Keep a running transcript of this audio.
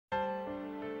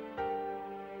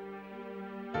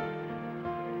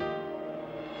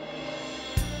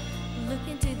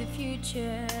into the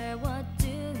future, what do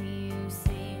you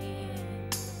see?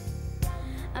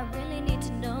 I really need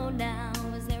to know now,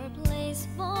 is there a place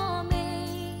for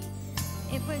me?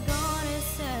 If we're gonna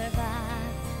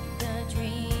survive, the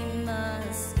dream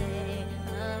must stay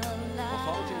alive.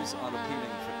 Authorities are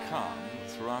appealing for calm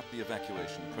throughout the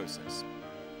evacuation process.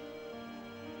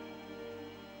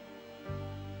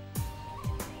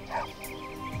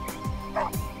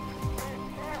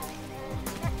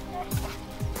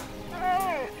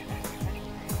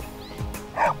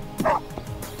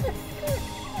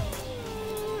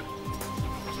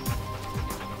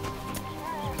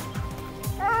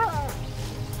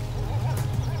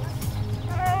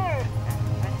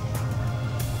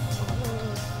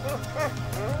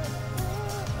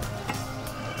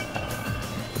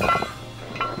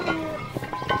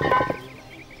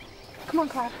 Come on,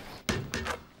 Clive.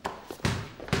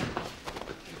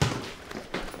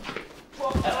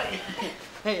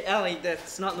 Hey, Ellie,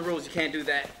 that's not in the rules. You can't do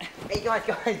that. Hey, guys.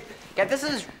 Okay, this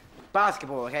is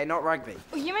basketball, okay, not rugby.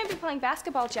 Well, you may be playing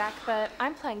basketball, Jack, but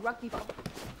I'm playing rugby ball.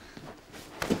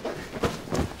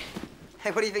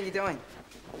 Hey, what do you think you're doing?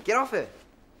 Get off her.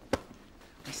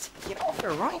 I said get off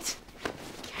her, right?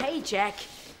 Hey, Jack.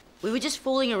 We were just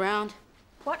fooling around.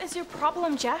 What is your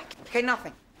problem, Jack? Okay,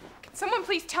 nothing. Can someone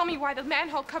please tell me why the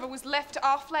manhole cover was left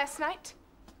off last night?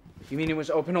 You mean it was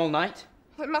open all night?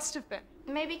 Well, it must have been.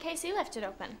 Maybe Casey left it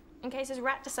open, in case his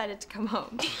rat decided to come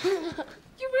home. You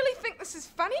really think this is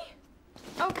funny?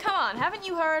 Oh, come on, haven't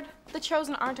you heard? The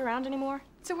Chosen aren't around anymore.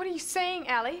 So what are you saying,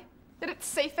 Allie? That it's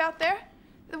safe out there?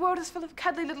 The world is full of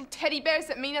cuddly little teddy bears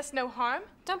that mean us no harm?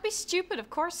 Don't be stupid, of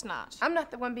course not. I'm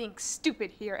not the one being stupid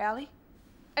here, Allie.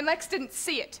 And Lex didn't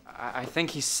see it. I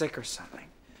think he's sick or something.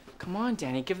 Come on,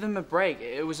 Danny, give them a break.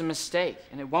 It was a mistake,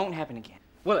 and it won't happen again.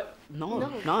 Will it?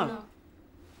 No.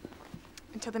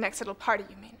 Until the next little party,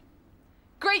 you mean?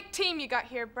 Great team you got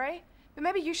here, Bray. But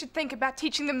maybe you should think about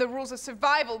teaching them the rules of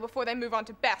survival before they move on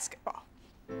to basketball.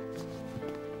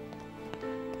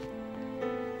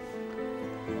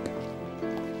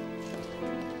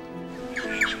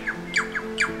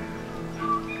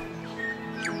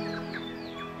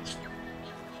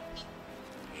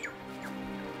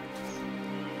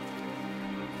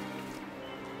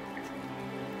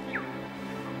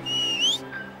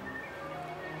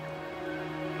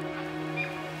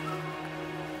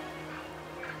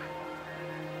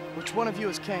 Which one of you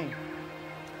is Kane?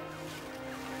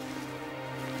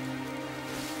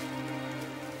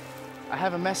 I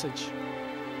have a message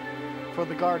for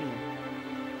the Guardian.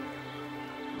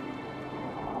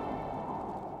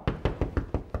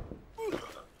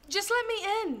 Just let me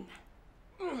in.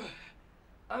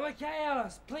 I'm okay,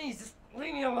 Alice. Please, just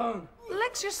leave me alone.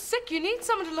 Lex, you're sick. You need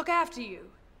someone to look after you.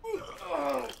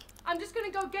 I'm just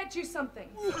gonna go get you something.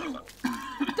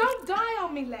 Don't die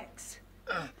on me, Lex.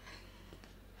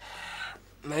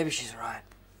 Maybe she's right.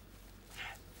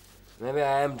 Maybe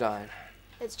I am dying.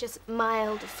 It's just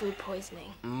mild food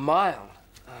poisoning. Mild?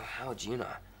 Oh, how would you know?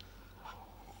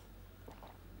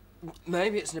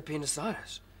 Maybe it's an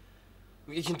appendicitis.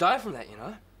 You can die from that, you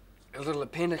know? A little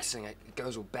appendix thing, it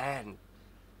goes all bad and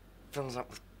fills up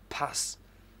with pus.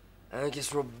 And it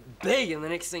gets real big, and the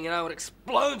next thing you know, it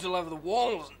explodes all over the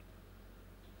walls.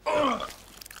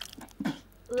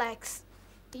 Lex,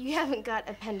 you haven't got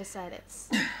appendicitis.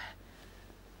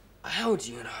 How would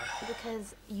you know?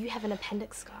 Because you have an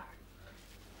appendix scar.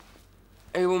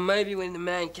 Hey, well, maybe when the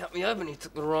man cut me open, he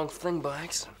took the wrong thing by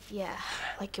accident. Yeah,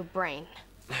 like your brain.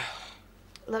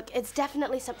 Look, it's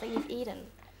definitely something you've eaten.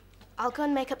 I'll go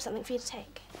and make up something for you to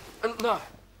take. No,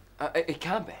 it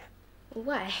can't be.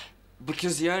 Why?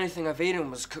 Because the only thing I've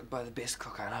eaten was cooked by the best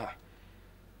cook I know.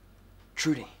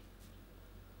 Trudy.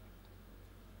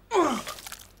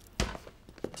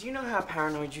 Do you know how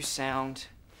paranoid you sound?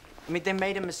 I mean, they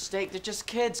made a mistake. They're just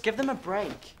kids. Give them a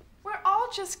break. We're all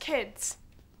just kids.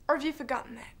 Or have you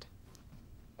forgotten that?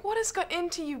 What has got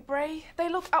into you, Bray? They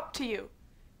look up to you.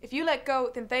 If you let go,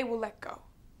 then they will let go.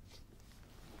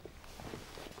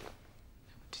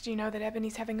 Did you know that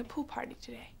Ebony's having a pool party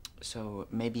today? So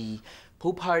maybe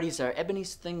pool parties are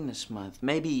Ebony's thing this month.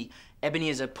 Maybe Ebony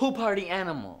is a pool party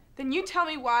animal. Then you tell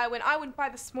me why, when I went by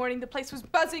this morning, the place was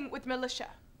buzzing with militia.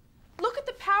 Look at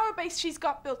the power base she's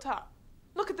got built up.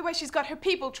 Look at the way she's got her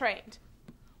people trained.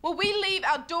 Will we leave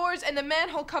our doors and the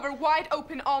manhole cover wide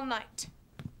open all night?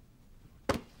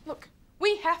 Look,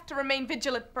 we have to remain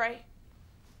vigilant, Bray.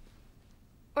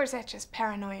 Or is that just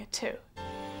paranoia, too?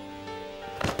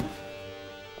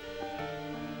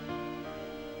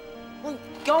 Well,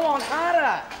 go on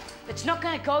harder. It's not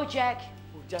gonna go, Jack.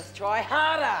 We'll just try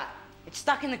harder. It's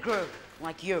stuck in the groove,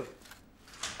 like you.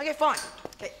 Okay, fine.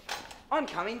 Okay, I'm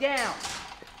coming down.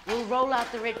 We'll roll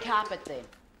out the red carpet then.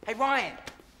 Hey, Ryan.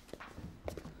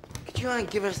 Could you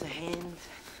give us a hand?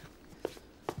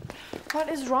 What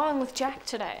is wrong with Jack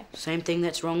today? Same thing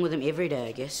that's wrong with him every day,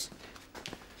 I guess.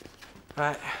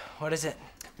 Right, what is it?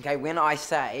 Okay, when I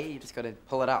say, you just gotta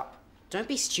pull it up. Don't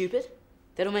be stupid.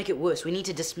 That'll make it worse. We need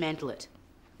to dismantle it.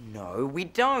 No, we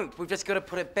don't. We've just gotta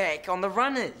put it back on the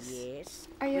runners. Yes.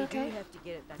 Are you okay? Have to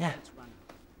get it back Yeah. on its running.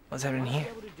 What's happening here?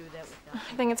 Able to do that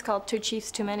without... I think it's called Two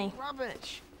Chiefs Too Many.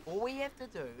 Rubbish. All we have to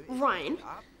do is... Ryan,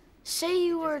 say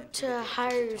you were to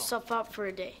hire yourself out for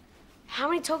a day. How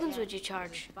many tokens would you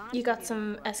charge? You got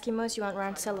some Eskimos you want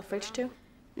Ryan to sell a fridge to?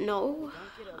 No,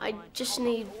 I just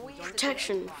need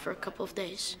protection for a couple of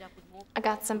days. I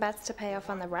got some bets to pay off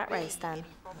on the rat race then.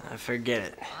 Forget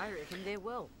it. I reckon they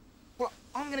will. Well,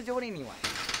 I'm gonna do it anyway.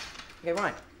 Okay,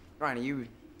 Ryan. Ryan, are you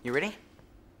ready?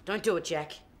 Don't do it,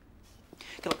 Jack.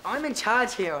 Okay, look, I'm in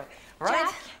charge here, right?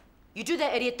 Jack, you do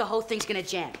that, idiot, the whole thing's gonna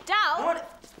jam. Dal!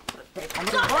 What? I'm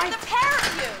Stop right. the pair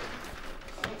of you!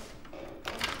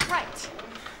 Right.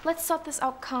 Let's sort this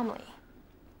out calmly.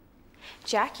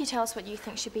 Jack, you tell us what you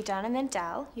think should be done, and then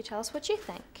Dal, you tell us what you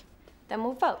think. Then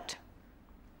we'll vote.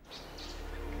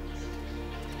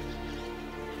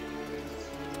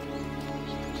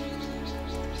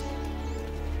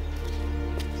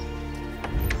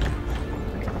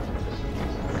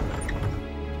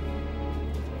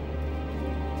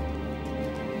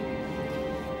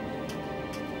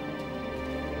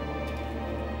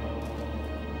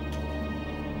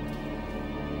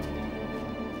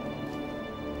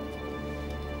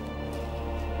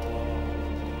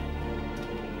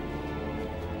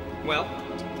 Well?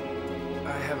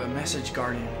 I have a message,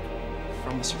 Guardian,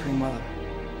 from the Supreme Mother.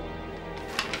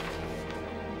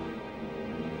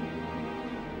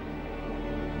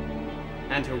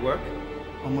 And her work?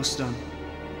 Almost done.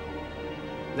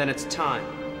 Then it's time.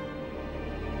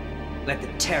 Let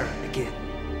the terror begin.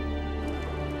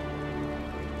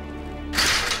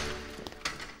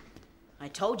 I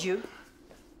told you.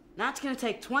 Now it's gonna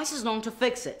take twice as long to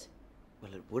fix it.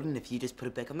 Well, it wouldn't if you just put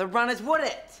it back on the runners, would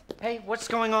it? Hey, what's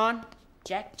going on?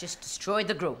 Jack just destroyed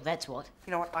the grill, that's what.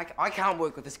 You know what? I can't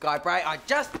work with this guy, Bray. I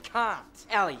just can't.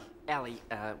 Allie,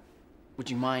 would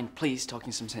you mind please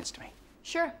talking some sense to me?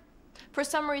 Sure. For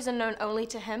some reason known only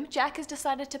to him, Jack has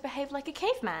decided to behave like a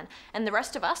caveman, and the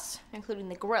rest of us, including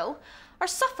the grill, are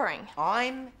suffering.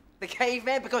 I'm the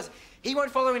caveman because he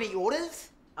won't follow any orders?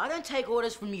 I don't take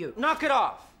orders from you. Knock it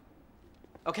off!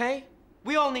 Okay?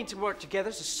 We all need to work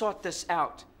together to sort this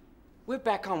out. We're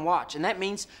back on watch, and that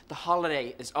means the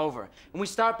holiday is over. And we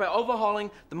start by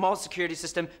overhauling the mall security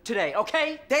system today,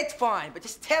 okay? That's fine, but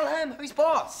just tell him who's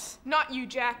boss. Not you,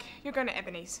 Jack. You're going to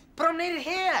Ebony's. But I'm needed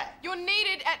here. You're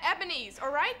needed at Ebony's,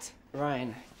 all right?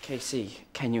 Ryan, KC,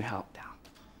 can you help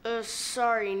now?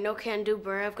 Sorry, no can do,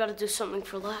 Bray. I've got to do something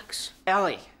for Lex.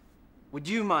 Ellie, would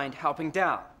you mind helping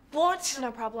Dal? What?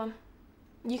 No problem.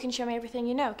 You can show me everything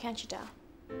you know, can't you, Dal?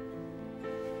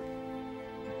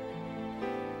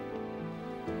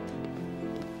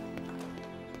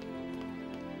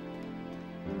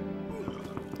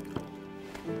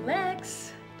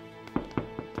 Lex.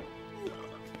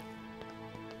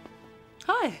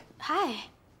 Hi. Hi.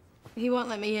 He won't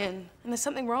let me in, and there's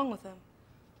something wrong with him.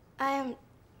 I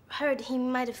heard he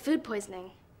might have food poisoning.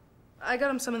 I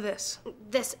got him some of this.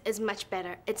 This is much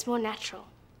better. It's more natural.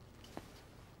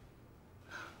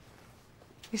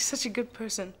 He's such a good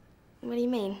person. What do you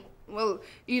mean? Well,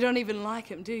 you don't even like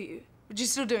him, do you? But you're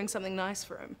still doing something nice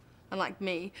for him. Unlike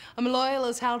me, I'm loyal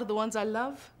as hell to the ones I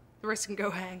love. The rest can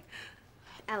go hang.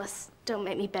 Alice, don't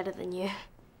make me better than you.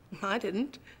 I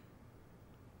didn't.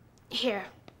 Here,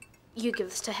 you give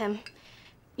this to him.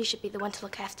 You should be the one to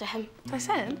look after him. I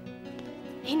said.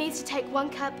 He needs to take 1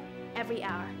 cup every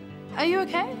hour. Are you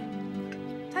okay?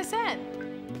 I said.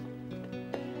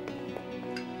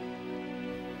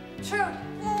 True.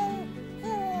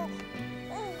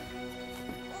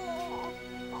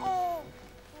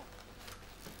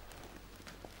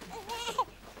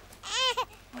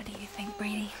 What do you think,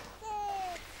 Brady?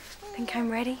 Think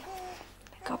I'm ready?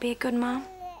 Think I'll be a good mom?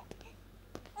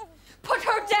 Put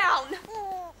her down!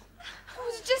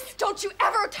 Just don't you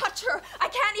ever touch her! I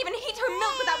can't even heat her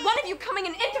milk without one of you coming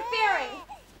and interfering!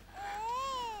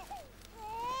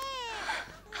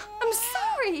 I'm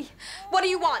sorry! What do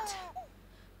you want?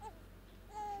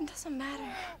 It doesn't matter.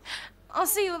 I'll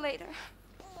see you later.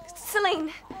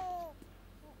 Celine!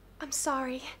 I'm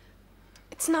sorry.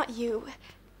 It's not you.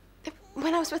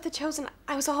 When I was with the Chosen,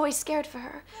 I was always scared for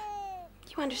her.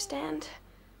 You understand?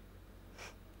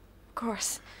 Of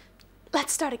course.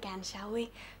 Let's start again, shall we?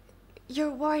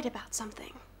 You're worried about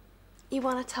something. You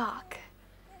want to talk.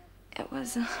 It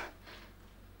was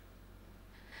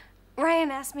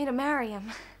Ryan asked me to marry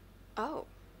him. Oh.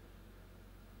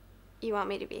 You want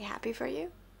me to be happy for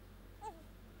you?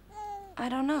 I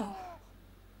don't know.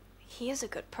 He is a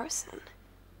good person.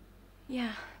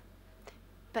 Yeah.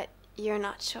 But you're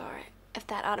not sure if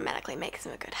that automatically makes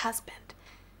him a good husband.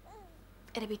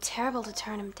 It'd be terrible to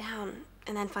turn him down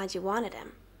and then find you wanted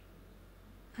him.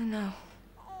 I know.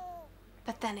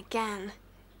 But then again,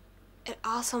 it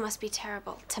also must be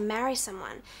terrible to marry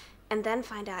someone and then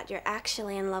find out you're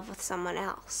actually in love with someone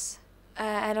else.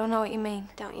 I don't know what you mean.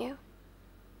 Don't you?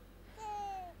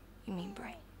 You mean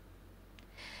Bray?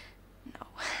 No.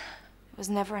 There was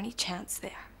never any chance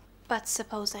there. But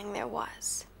supposing there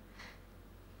was,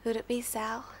 would it be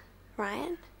Sal,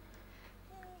 Ryan,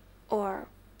 or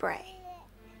Bray?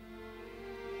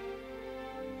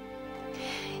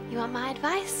 You want my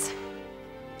advice?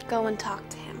 Go and talk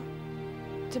to him.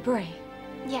 To Bray?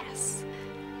 Yes.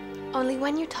 Only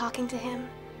when you're talking to him,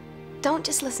 don't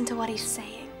just listen to what he's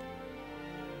saying.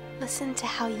 Listen to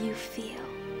how you feel.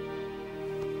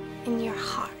 In your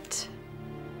heart.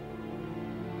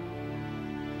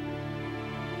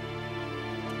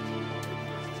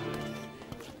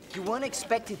 You weren't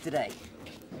expected today.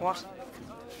 What?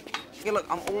 Yeah, look,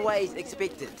 I'm always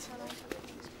expected.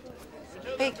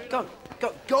 Hey,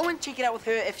 go and check it out with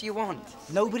her if you want.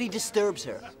 Nobody disturbs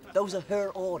her. Those are her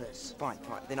orders. Fine.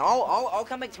 Then I'll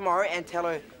come back tomorrow and tell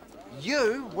her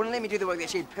you wouldn't let me do the work that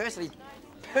she'd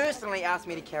personally asked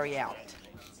me to carry out.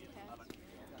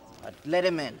 But let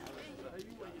him in.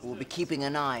 We'll be keeping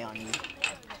an eye on you.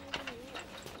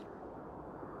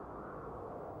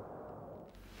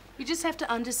 You just have to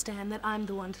understand that I'm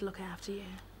the one to look after you.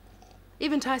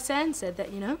 Even Tai-San said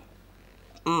that, you know?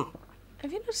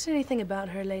 Have you noticed anything about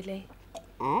her lately?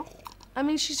 I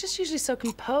mean, she's just usually so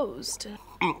composed.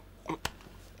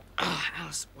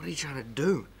 Alice, what are you trying to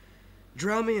do?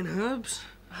 Drown me in herbs?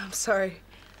 I'm sorry.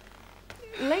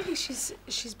 Lately,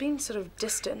 she's been sort of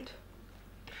distant.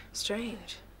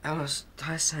 Strange. Alice,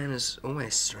 Tai-San is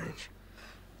always strange.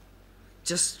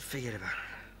 Just forget about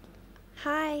it.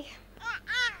 Hi.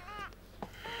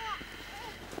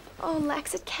 Oh,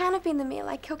 Lex, it can't have been the meal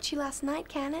I cooked you last night,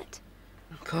 can it?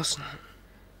 Of course not.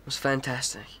 It was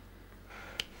fantastic.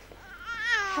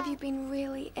 Have you been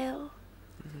really ill?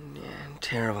 Yeah,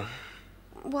 terrible.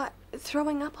 What,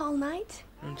 throwing up all night?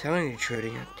 I'm telling you, Trudy,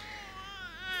 I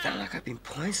felt like I'd been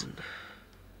poisoned.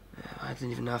 I didn't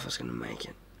even know if I was going to make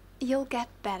it. You'll get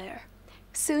better.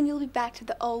 Soon you'll be back to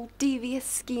the old devious,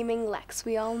 scheming Lex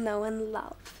we all know and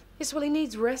love. Yes, well, he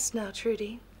needs rest now,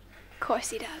 Trudy. Of course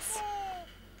he does.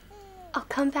 I'll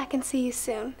come back and see you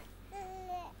soon.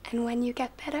 And when you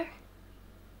get better,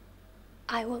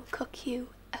 I will cook you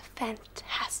a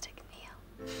fantastic meal.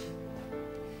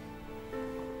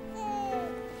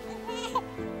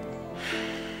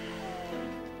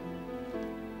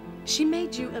 She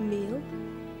made you a meal?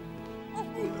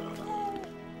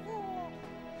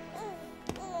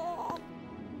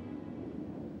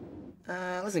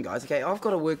 Listen, guys, okay, I've got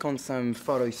to work on some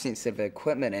photosensitive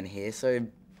equipment in here, so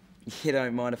you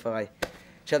don't mind if I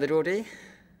shut the door, do you?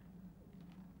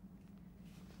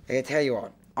 Okay, tell you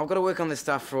what, I've got to work on this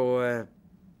stuff for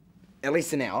at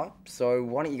least an hour, so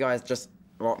why don't you guys just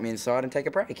lock me inside and take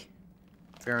a break?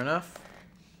 Fair enough.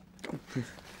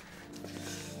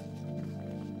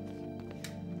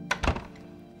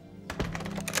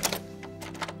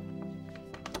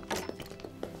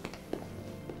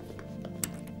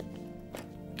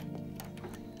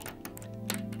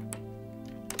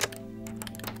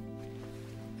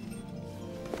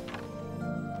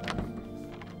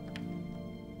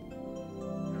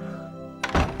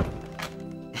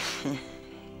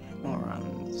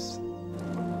 Morons.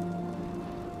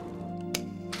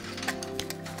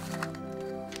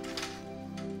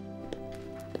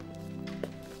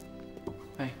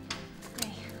 Hey.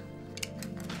 Hey.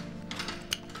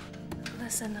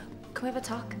 Listen, can we have a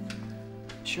talk?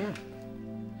 Sure.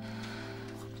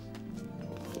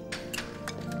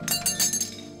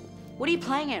 What are you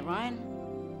playing at, Ryan?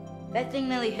 That thing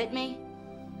nearly hit me.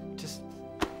 Just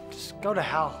go to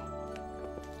hell.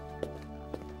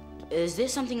 Is there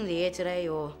something in the air today,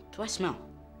 or do I smell?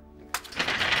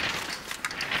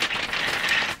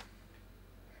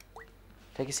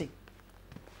 Take a seat.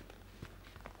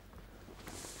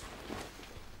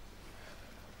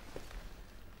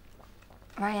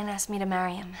 Ryan asked me to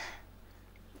marry him.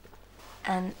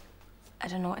 And I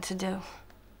don't know what to do.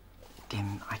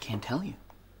 Then I can't tell you.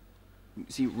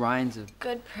 See, Ryan's a...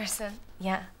 Good person.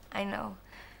 Yeah, I know.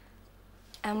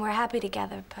 And we're happy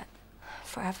together, but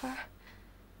forever?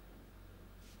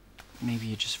 Maybe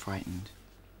you're just frightened.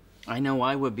 I know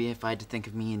I would be if I had to think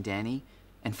of me and Danny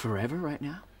and forever right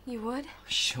now. You would?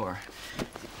 Sure.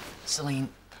 Celine,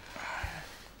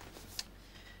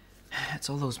 it's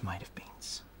all those might have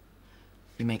beens.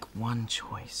 You make one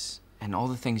choice, and all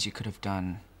the things you could have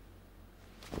done,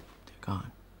 they're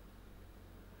gone.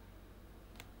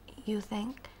 You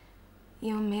think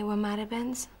you and me were might have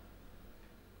beens?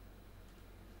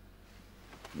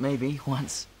 Maybe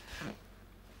once.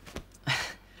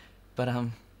 But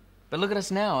look at us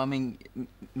now. I mean,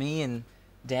 me and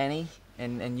Danny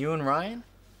and you and Ryan.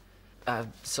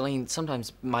 Celine,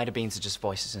 sometimes might have beens are just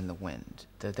voices in the wind.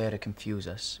 They're there to confuse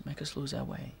us, make us lose our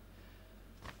way.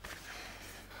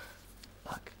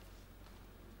 Look,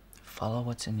 follow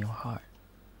what's in your heart.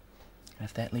 And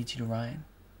if that leads you to Ryan,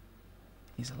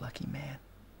 he's a lucky man.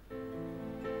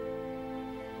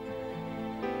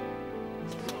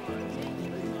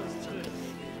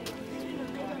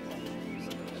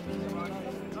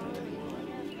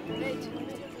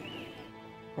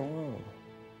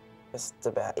 Just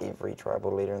about every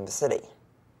tribal leader in the city.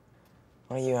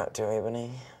 What are you up to,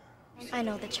 Ebony? I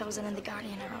know the Chosen and the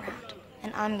Guardian are around,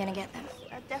 and I'm gonna get them.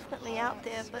 They're definitely out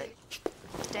there, but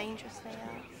dangerous they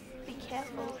are. Be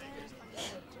careful.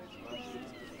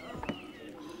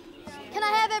 Can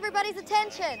I have everybody's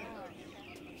attention?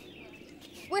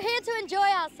 We're here to enjoy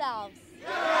ourselves.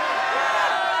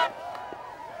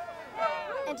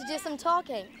 And to do some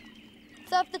talking.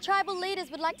 So if the tribal leaders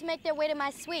would like to make their way to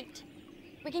my suite,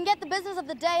 we can get the business of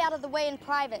the day out of the way in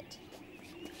private.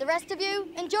 The rest of you,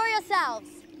 enjoy yourselves.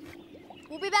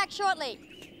 We'll be back shortly.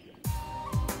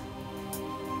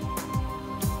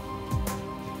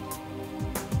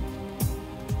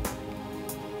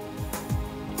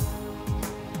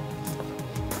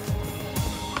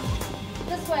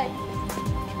 This way.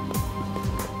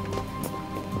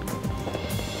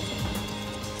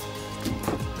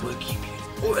 We'll keep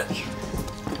you. Work.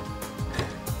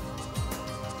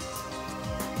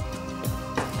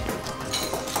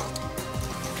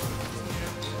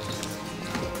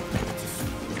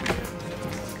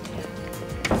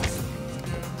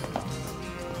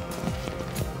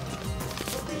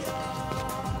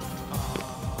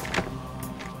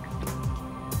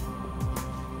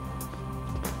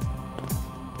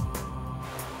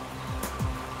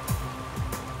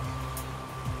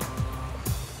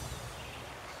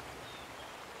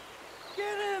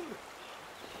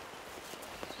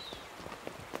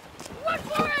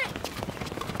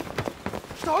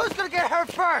 So who's gonna get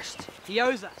hurt first? He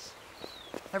owes us.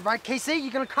 That right, Casey?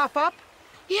 You gonna cough up?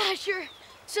 Yeah, sure. As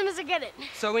soon as I get it.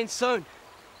 So in soon.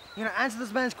 You gonna answer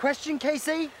this man's question,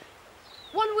 Casey?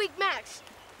 1 week max.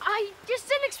 I just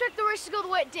didn't expect the race to go the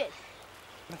way it did.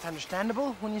 That's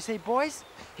understandable when you say boys.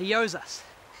 He owes us.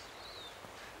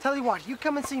 Tell you what, you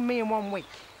come and see me in 1 week.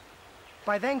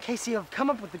 By then, Casey will have come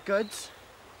up with the goods,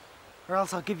 or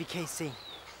else I'll give you Casey.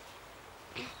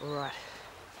 All right.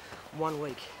 1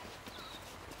 week.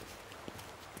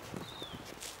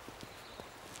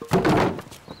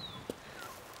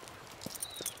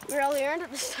 We really earned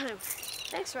it this time.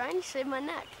 Thanks, Ryan. You saved my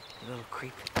neck. You little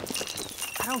creep.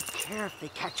 I don't care if they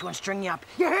catch you and string you up.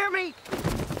 You hear me?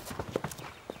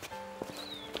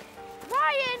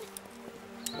 Ryan!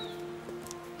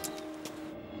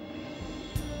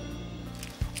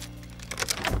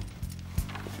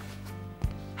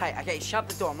 Hey, okay, shut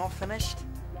the door. I'm not finished.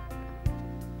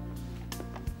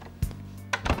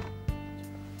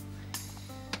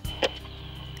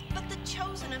 But the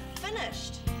Chosen are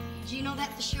finished. Do you know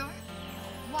that for sure?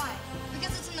 Why?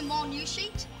 Because it's in the mall news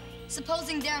sheet?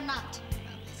 Supposing they're not.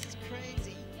 This is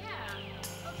crazy.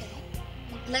 Yeah. Okay.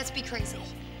 Let's be crazy.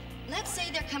 Let's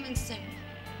say they're coming soon.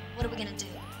 What are we gonna do?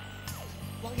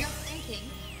 While you're thinking,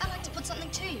 I'd like to put something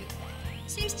to you.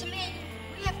 Seems to me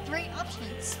we have 3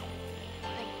 options.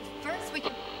 Like, first we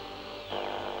can...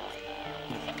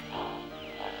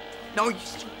 No, you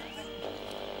stupid.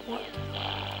 What?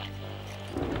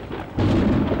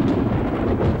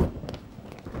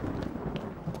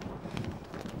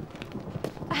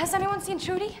 Has anyone seen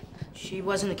Trudy? She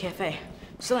was in the cafe.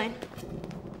 Celine.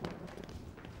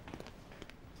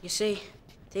 You see,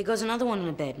 there goes another one in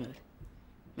a bad mood.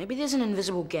 Maybe there's an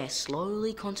invisible gas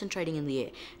slowly concentrating in the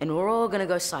air, and we're all gonna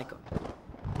go psycho.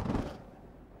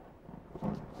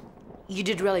 You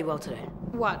did really well today.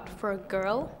 What, for a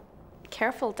girl?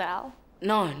 Careful, Dal.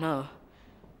 No.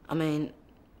 I mean,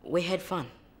 we had fun,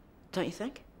 don't you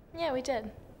think? Yeah, we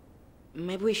did.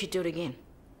 Maybe we should do it again.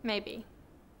 Maybe.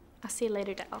 I'll see you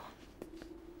later, Dal.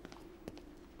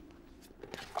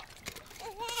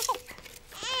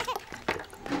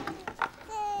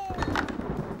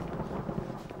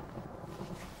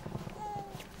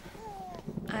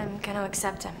 I'm gonna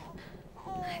accept him.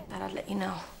 I thought I'd let you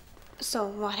know. So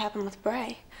what happened with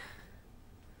Bray?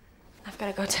 I've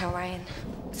gotta go tell Ryan.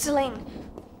 Celine,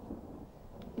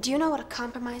 Do you know what a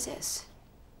compromise is?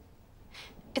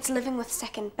 It's living with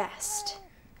second best.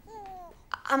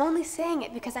 I'm only saying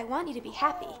it because I want you to be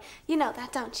happy. You know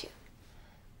that, don't you?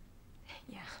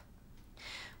 Yeah.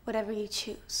 Whatever you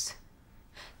choose,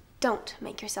 don't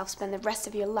make yourself spend the rest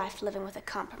of your life living with a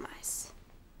compromise.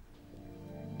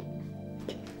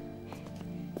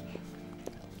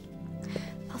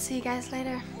 I'll see you guys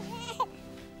later.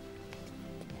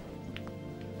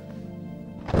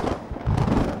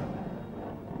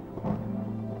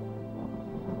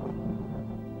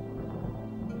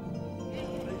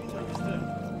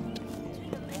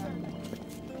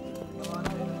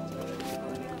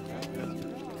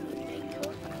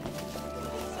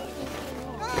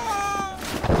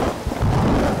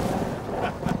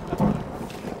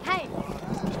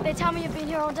 They tell me you've been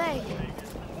here all day.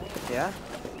 Yeah?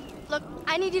 Look,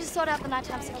 I need you to sort out the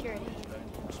nighttime security.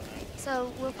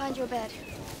 So we'll find you a bed.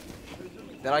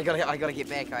 But I gotta get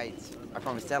back. I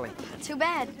promised Sally. Too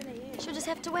bad. She'll just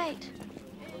have to wait.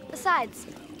 Besides,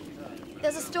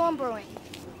 there's a storm brewing.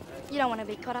 You don't want to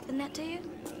be caught up in that, do you?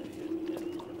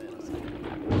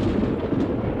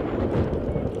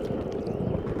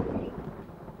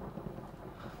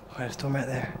 Where's the storm right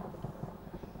there?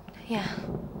 Yeah.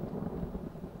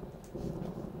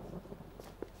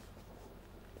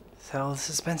 So the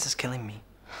suspense is killing me.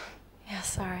 Yeah,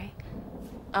 sorry.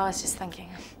 I was just thinking.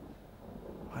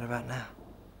 What about now?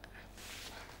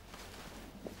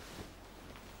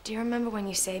 Do you remember when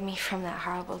you saved me from that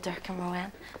horrible Dirk and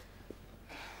Rowan?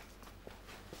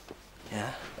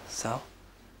 Yeah, so?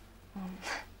 I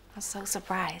was so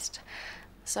surprised.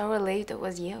 So relieved it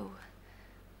was you.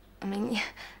 I mean,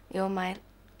 you were my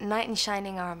knight in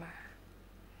shining armor.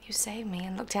 You saved me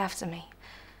and looked after me,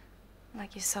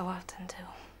 like you so often do.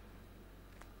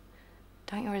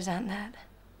 Don't you resent that?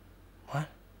 What?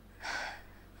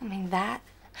 I mean, that,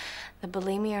 the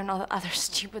bulimia and all the other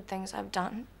stupid things I've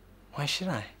done. Why should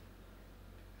I?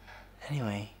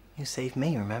 Anyway, you saved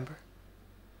me, remember?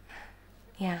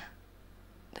 Yeah,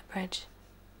 the bridge.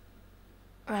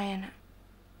 Ryan,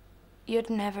 you'd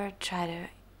never try to...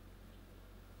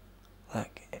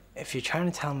 Look, if you're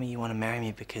trying to tell me you want to marry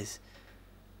me because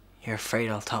you're afraid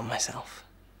I'll top myself.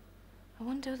 I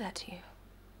wouldn't do that to you.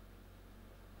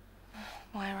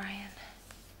 Why, Ryan?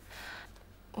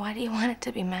 Why do you want it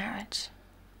to be marriage?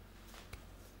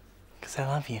 Because I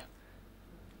love you.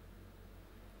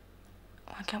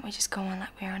 Why can't we just go on like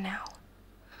we are now?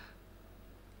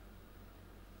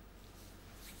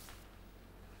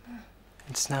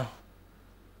 It's snow.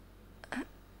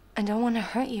 I don't want to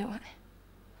hurt you.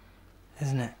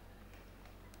 Isn't it?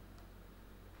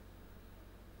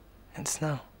 It's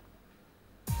snow.